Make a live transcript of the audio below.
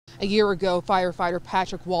A year ago, firefighter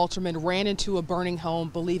Patrick Wolterman ran into a burning home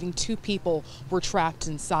believing 2 people were trapped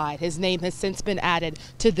inside. His name has since been added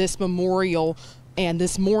to this memorial. And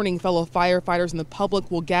this morning, fellow firefighters and the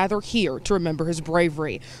public will gather here to remember his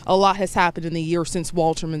bravery. A lot has happened in the year since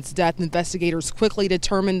Wolterman's death. Investigators quickly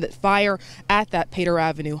determined that fire at that Pater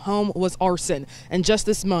Avenue home was arson. And just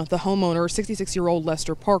this month, the homeowner, 66-year-old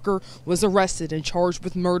Lester Parker, was arrested and charged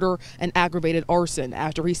with murder and aggravated arson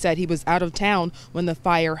after he said he was out of town when the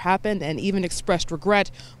fire happened and even expressed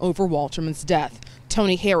regret over Wolterman's death.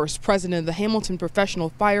 Tony Harris, president of the Hamilton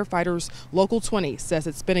Professional Firefighters Local 20, says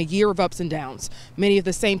it's been a year of ups and downs. Many of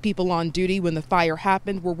the same people on duty when the fire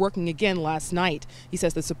happened were working again last night. He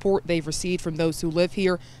says the support they've received from those who live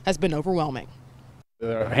here has been overwhelming.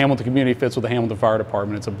 The Hamilton community fits with the Hamilton Fire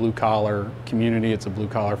Department. It's a blue-collar community. It's a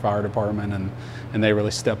blue-collar fire department, and they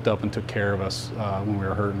really stepped up and took care of us when we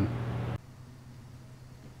were hurting.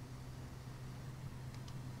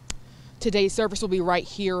 Today's service will be right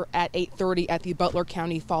here at 8:30 at the Butler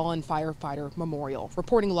County Fallen Firefighter Memorial.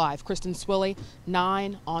 Reporting live, Kristen Swilley,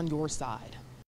 9 on your side.